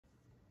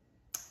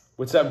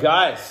What's up,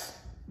 guys?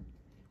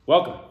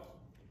 Welcome.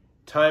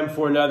 Time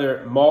for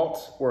another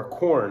malt or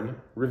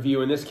corn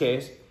review in this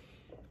case.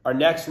 Our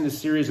next in the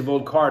series of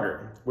Old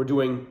Carter. We're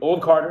doing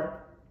Old Carter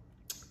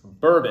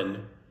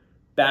Bourbon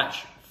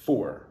Batch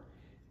 4.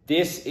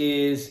 This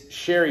is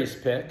Sherry's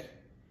pick.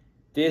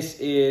 This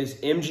is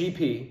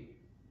MGP,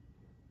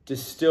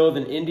 distilled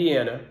in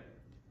Indiana,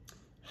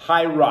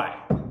 high rye,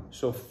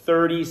 so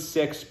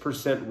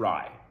 36%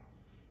 rye.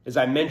 As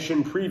I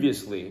mentioned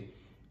previously,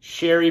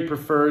 Sherry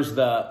prefers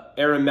the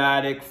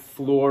aromatic,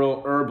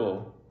 floral,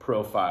 herbal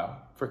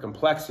profile for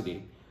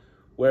complexity,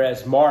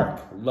 whereas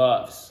Mark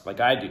loves, like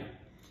I do,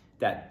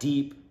 that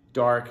deep,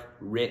 dark,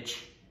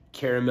 rich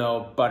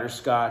caramel,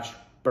 butterscotch,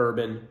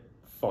 bourbon,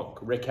 funk,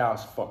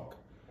 rickhouse funk.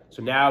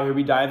 So now here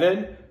we dive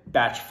in,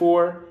 batch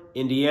 4,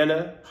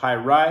 Indiana, high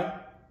rye,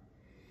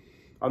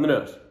 on the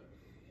nose.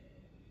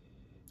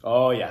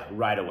 Oh yeah,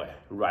 right away.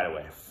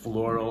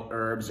 Floral,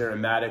 herbs,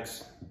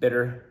 aromatics,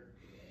 bitter.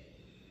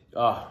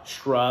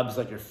 Shrubs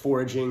like you're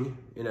foraging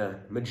in a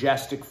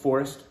majestic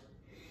forest.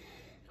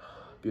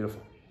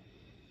 Beautiful.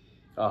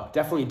 Oh,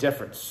 definitely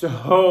different.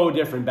 So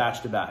different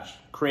batch to batch.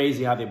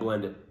 Crazy how they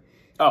blend it.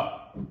 Oh,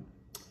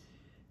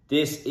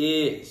 this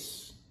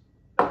is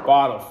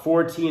bottle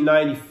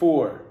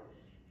 1494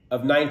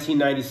 of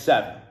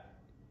 1997.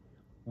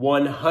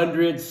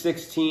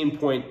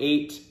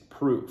 116.8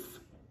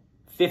 proof.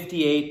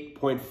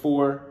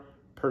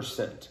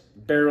 58.4%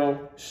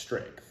 barrel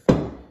strength.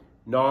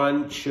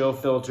 Non-chill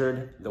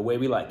filtered, the way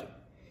we like it.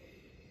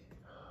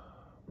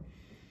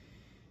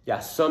 Yeah,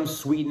 some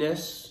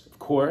sweetness, of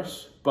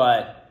course,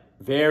 but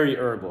very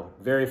herbal,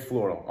 very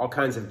floral. All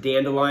kinds of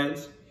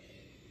dandelions,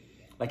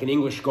 like an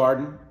English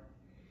garden.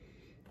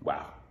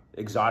 Wow,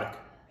 exotic.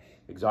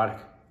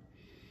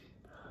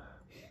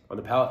 On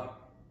the palate.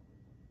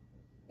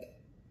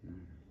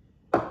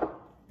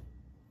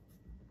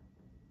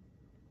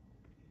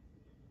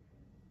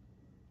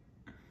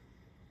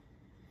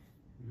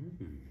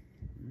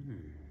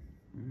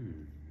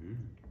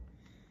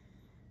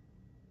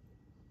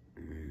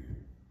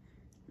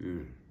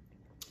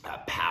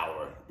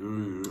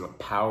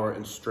 Power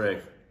and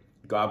strength.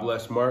 God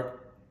bless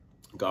Mark.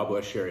 God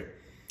bless Sherry.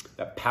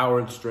 That power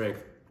and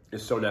strength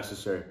is so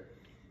necessary.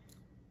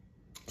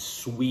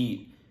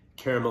 Sweet,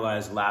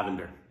 caramelized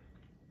lavender.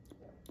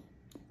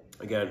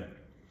 Again,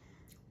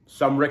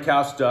 some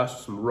rickhouse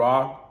dust, some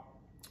raw,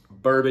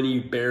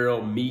 bourbony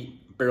barrel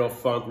meat, barrel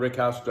funk,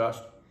 rickhouse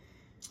dust.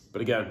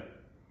 But again,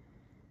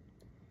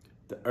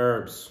 the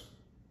herbs,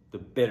 the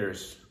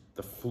bitters,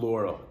 the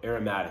floral,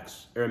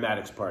 aromatics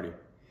party.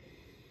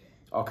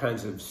 All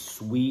kinds of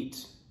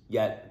sweet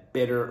yet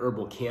bitter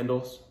herbal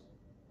candles.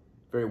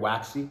 Very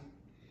waxy.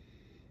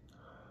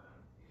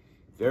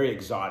 Very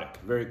exotic,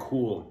 very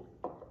cool.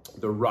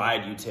 The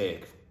ride you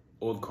take.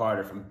 Old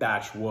Carter from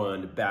batch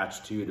 1 to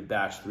batch 2 to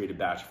batch 3 to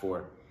batch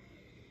 4.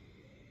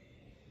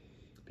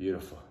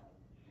 Beautiful.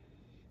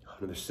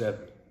 Another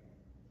sip.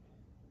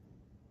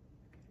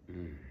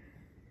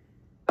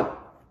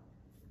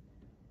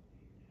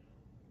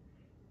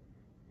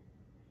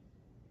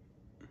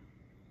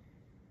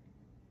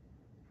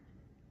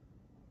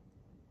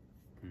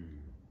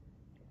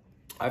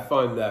 I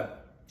find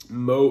that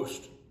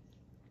most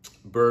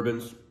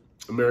bourbons,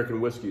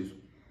 American whiskeys,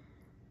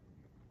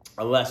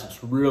 unless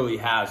it's really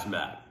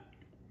hazmat,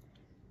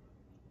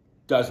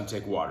 doesn't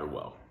take water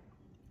well.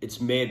 It's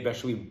made,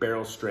 especially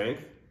barrel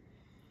strength.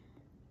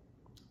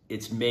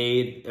 It's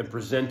made and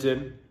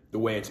presented the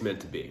way it's meant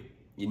to be.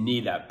 You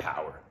need that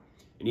power.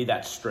 You need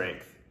that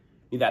strength.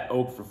 You need that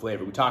oak for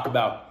flavor. We talk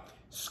about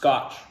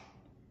Scotch.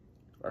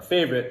 Our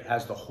favorite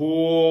has the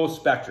whole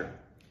spectrum.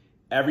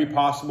 Every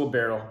possible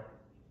barrel.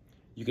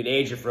 You can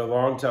age it for a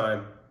long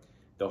time.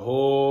 The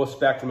whole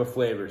spectrum of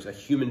flavors a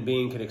human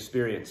being can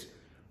experience.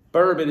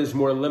 Bourbon is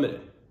more limited.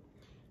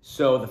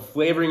 So the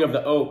flavoring of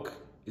the oak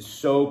is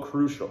so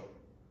crucial.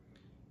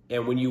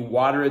 And when you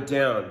water it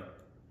down,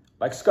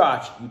 like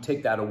Scotch, you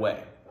take that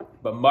away.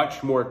 But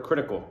much more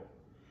critical,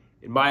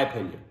 in my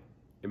opinion,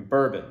 in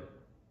bourbon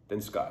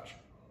than Scotch.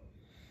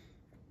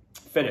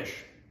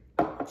 Finish.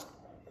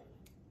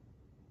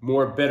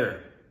 More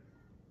bitter,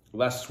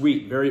 less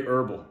sweet, very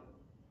herbal.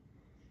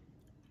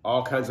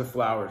 All kinds of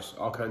flowers,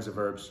 all kinds of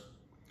herbs.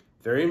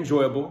 Very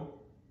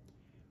enjoyable,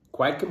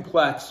 quite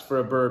complex for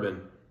a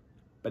bourbon,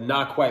 but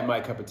not quite my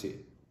cup of tea.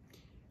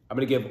 I'm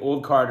gonna give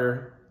Old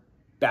Carter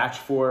Batch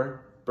 4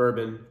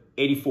 Bourbon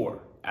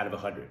 84 out of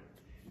 100.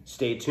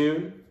 Stay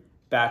tuned,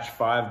 Batch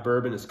 5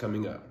 Bourbon is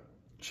coming up.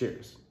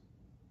 Cheers.